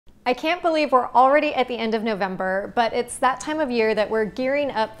I can't believe we're already at the end of November, but it's that time of year that we're gearing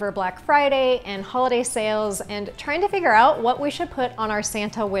up for Black Friday and holiday sales and trying to figure out what we should put on our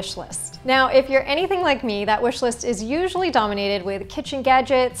Santa wish list. Now, if you're anything like me, that wish list is usually dominated with kitchen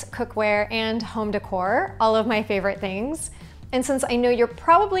gadgets, cookware, and home decor, all of my favorite things. And since I know you're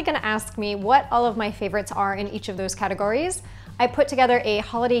probably gonna ask me what all of my favorites are in each of those categories, I put together a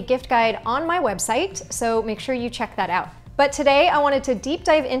holiday gift guide on my website, so make sure you check that out. But today I wanted to deep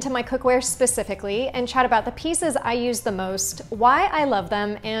dive into my cookware specifically and chat about the pieces I use the most, why I love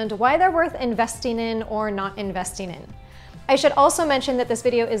them, and why they're worth investing in or not investing in. I should also mention that this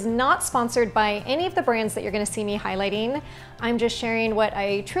video is not sponsored by any of the brands that you're gonna see me highlighting. I'm just sharing what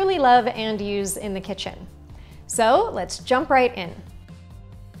I truly love and use in the kitchen. So let's jump right in.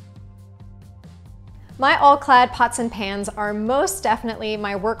 My All Clad pots and pans are most definitely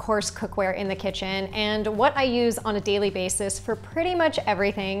my workhorse cookware in the kitchen and what I use on a daily basis for pretty much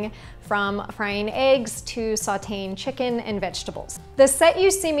everything from frying eggs to sauteing chicken and vegetables. The set you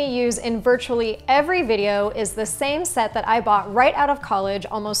see me use in virtually every video is the same set that I bought right out of college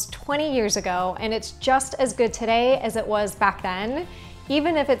almost 20 years ago, and it's just as good today as it was back then,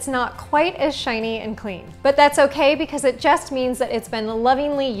 even if it's not quite as shiny and clean. But that's okay because it just means that it's been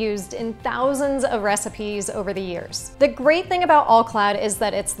lovingly used in thousands of recipes over the years. The great thing about All Clad is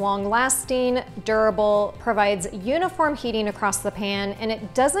that it's long-lasting, durable, provides uniform heating across the pan, and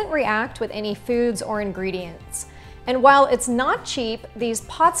it doesn't react with any foods or ingredients. And while it's not cheap, these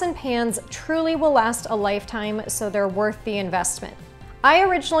pots and pans truly will last a lifetime, so they're worth the investment. I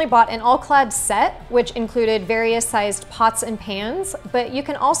originally bought an All Clad set, which included various sized pots and pans, but you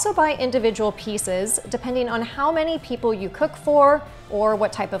can also buy individual pieces depending on how many people you cook for or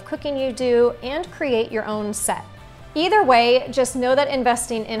what type of cooking you do, and create your own set. Either way, just know that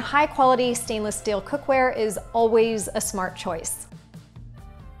investing in high quality stainless steel cookware is always a smart choice.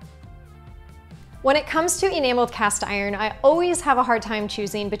 When it comes to enameled cast iron, I always have a hard time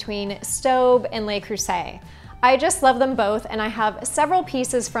choosing between Staub and Le Creuset. I just love them both, and I have several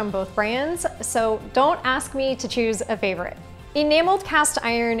pieces from both brands, so don't ask me to choose a favorite. Enameled cast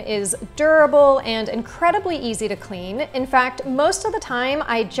iron is durable and incredibly easy to clean. In fact, most of the time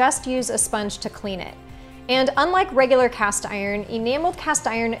I just use a sponge to clean it. And unlike regular cast iron, enameled cast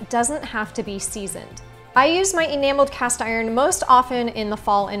iron doesn't have to be seasoned. I use my enameled cast iron most often in the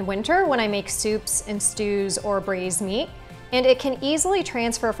fall and winter when I make soups and stews or braise meat, and it can easily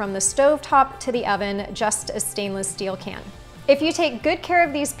transfer from the stovetop to the oven just as stainless steel can. If you take good care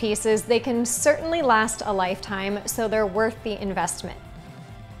of these pieces, they can certainly last a lifetime, so they're worth the investment.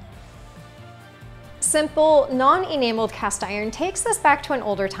 Simple, non-enameled cast iron takes us back to an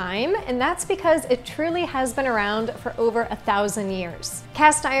older time, and that's because it truly has been around for over 1,000 years.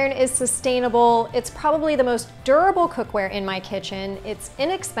 Cast iron is sustainable, it's probably the most durable cookware in my kitchen, it's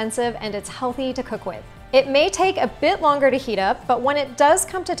inexpensive, and it's healthy to cook with. It may take a bit longer to heat up, but when it does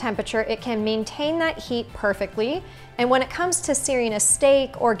come to temperature, it can maintain that heat perfectly. And when it comes to searing a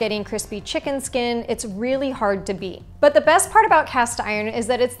steak or getting crispy chicken skin, it's really hard to beat. But the best part about cast iron is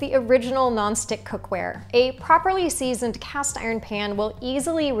that it's the original non-stick cookware. A properly seasoned cast iron pan will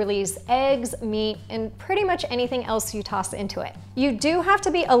easily release eggs, meat, and pretty much anything else you toss into it. You do have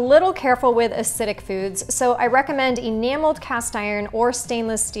to be a little careful with acidic foods, so I recommend enameled cast iron or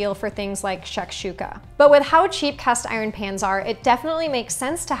stainless steel for things like shakshuka. But with how cheap cast iron pans are, it definitely makes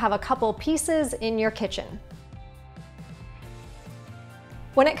sense to have a couple pieces in your kitchen.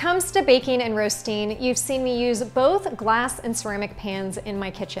 When it comes to baking and roasting, you've seen me use both glass and ceramic pans in my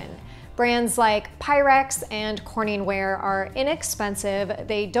kitchen. Brands like Pyrex and Corningware are inexpensive,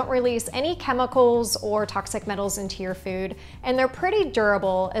 they don't release any chemicals or toxic metals into your food, and they're pretty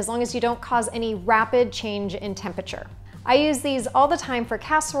durable as long as you don't cause any rapid change in temperature. I use these all the time for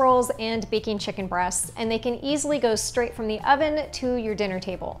casseroles and baking chicken breasts, and they can easily go straight from the oven to your dinner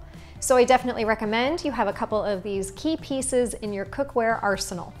table. So I definitely recommend you have a couple of these key pieces in your cookware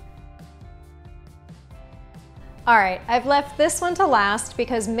arsenal. All right, I've left this one to last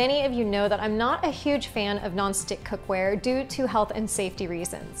because many of you know that I'm not a huge fan of nonstick cookware due to health and safety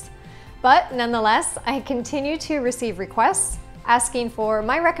reasons. But nonetheless, I continue to receive requests asking for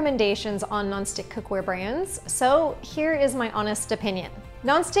my recommendations on nonstick cookware brands, so here is my honest opinion.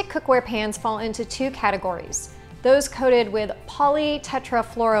 Nonstick cookware pans fall into two categories. Those coated with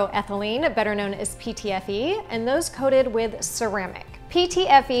polytetrafluoroethylene, better known as PTFE, and those coated with ceramic.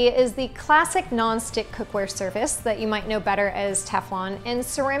 PTFE is the classic non-stick cookware surface that you might know better as Teflon, and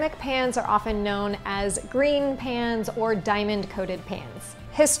ceramic pans are often known as green pans or diamond-coated pans.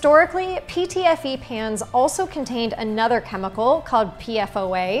 Historically, PTFE pans also contained another chemical called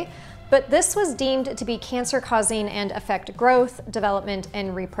PFOA, but this was deemed to be cancer-causing and affect growth, development,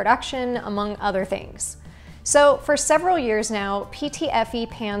 and reproduction, among other things. So for several years now, PTFE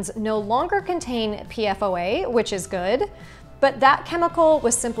pans no longer contain PFOA, which is good, but that chemical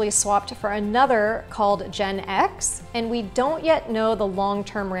was simply swapped for another called Gen X, and we don't yet know the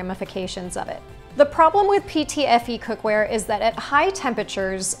long-term ramifications of it. The problem with PTFE cookware is that at high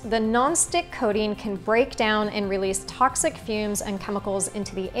temperatures, the non-stick coating can break down and release toxic fumes and chemicals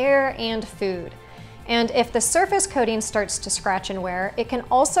into the air and food. And if the surface coating starts to scratch and wear, it can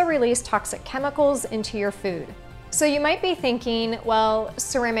also release toxic chemicals into your food. So you might be thinking, well,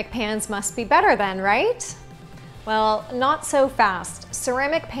 ceramic pans must be better then, right? Well, not so fast.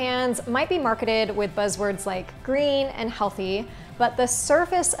 Ceramic pans might be marketed with buzzwords like green and healthy, but the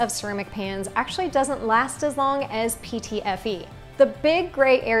surface of ceramic pans actually doesn't last as long as PTFE. The big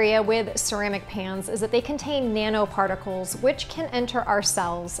gray area with ceramic pans is that they contain nanoparticles which can enter our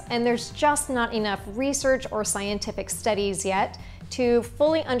cells, and there's just not enough research or scientific studies yet to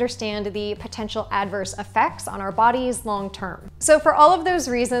fully understand the potential adverse effects on our bodies long term. So for all of those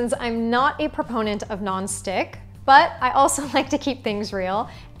reasons, I'm not a proponent of non-stick. But I also like to keep things real,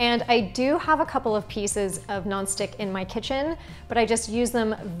 and I do have a couple of pieces of nonstick in my kitchen, but I just use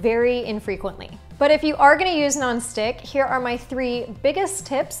them very infrequently. But if you are gonna use nonstick, here are my 3 biggest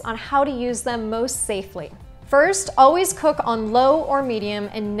tips on how to use them most safely. First, always cook on low or medium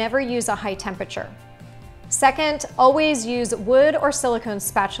and never use a high temperature. Second, always use wood or silicone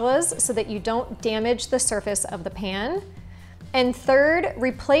spatulas so that you don't damage the surface of the pan. And third,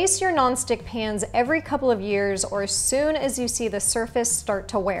 replace your nonstick pans every couple of years or as soon as you see the surface start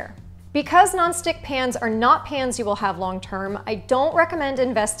to wear. Because nonstick pans are not pans you will have long term, I don't recommend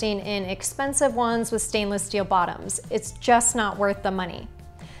investing in expensive ones with stainless steel bottoms. It's just not worth the money.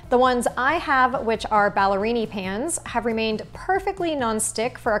 The ones I have, which are ballerini pans, have remained perfectly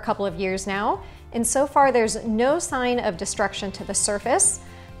nonstick for a couple of years now, and so far there's no sign of destruction to the surface,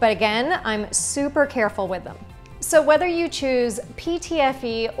 but again, I'm super careful with them. So whether you choose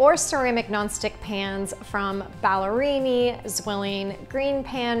PTFE or ceramic nonstick pans from Ballerini, Zwilling, Green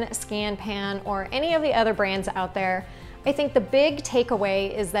Pan, Scan Pan, or any of the other brands out there, I think the big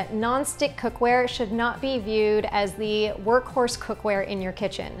takeaway is that nonstick cookware should not be viewed as the workhorse cookware in your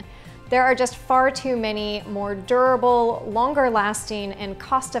kitchen. There are just far too many more durable, longer lasting, and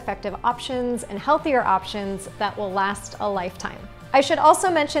cost-effective options and healthier options that will last a lifetime. I should also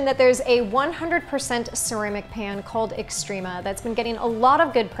mention that there's a 100% ceramic pan called Extrema that's been getting a lot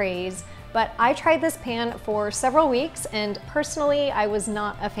of good praise, but I tried this pan for several weeks and personally I was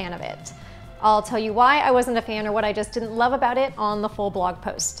not a fan of it. I'll tell you why I wasn't a fan or what I just didn't love about it on the full blog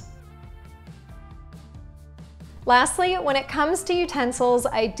post. Lastly, when it comes to utensils,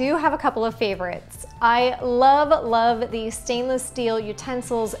 I do have a couple of favorites. I love the stainless steel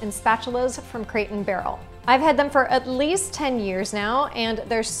utensils and spatulas from Crate and Barrel. I've had them for at least 10 years now, and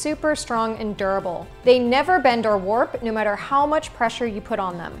they're super strong and durable. They never bend or warp, no matter how much pressure you put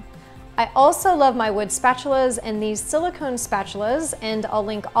on them. I also love my wood spatulas and these silicone spatulas, and I'll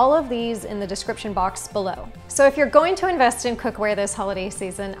link all of these in the description box below. So if you're going to invest in cookware this holiday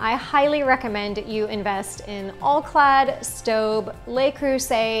season, I highly recommend you invest in All Clad, Staub, Le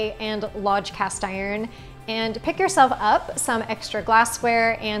Creuset, and Lodge cast iron, and pick yourself up some extra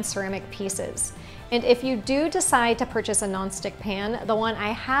glassware and ceramic pieces. And if you do decide to purchase a nonstick pan, the one I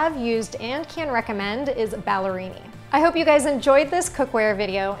have used and can recommend is Ballerini. I hope you guys enjoyed this cookware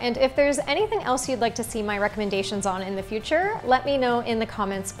video, and if there's anything else you'd like to see my recommendations on in the future, let me know in the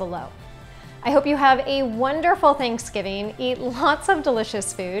comments below. I hope you have a wonderful Thanksgiving, eat lots of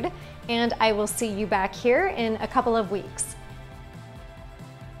delicious food, and I will see you back here in a couple of weeks.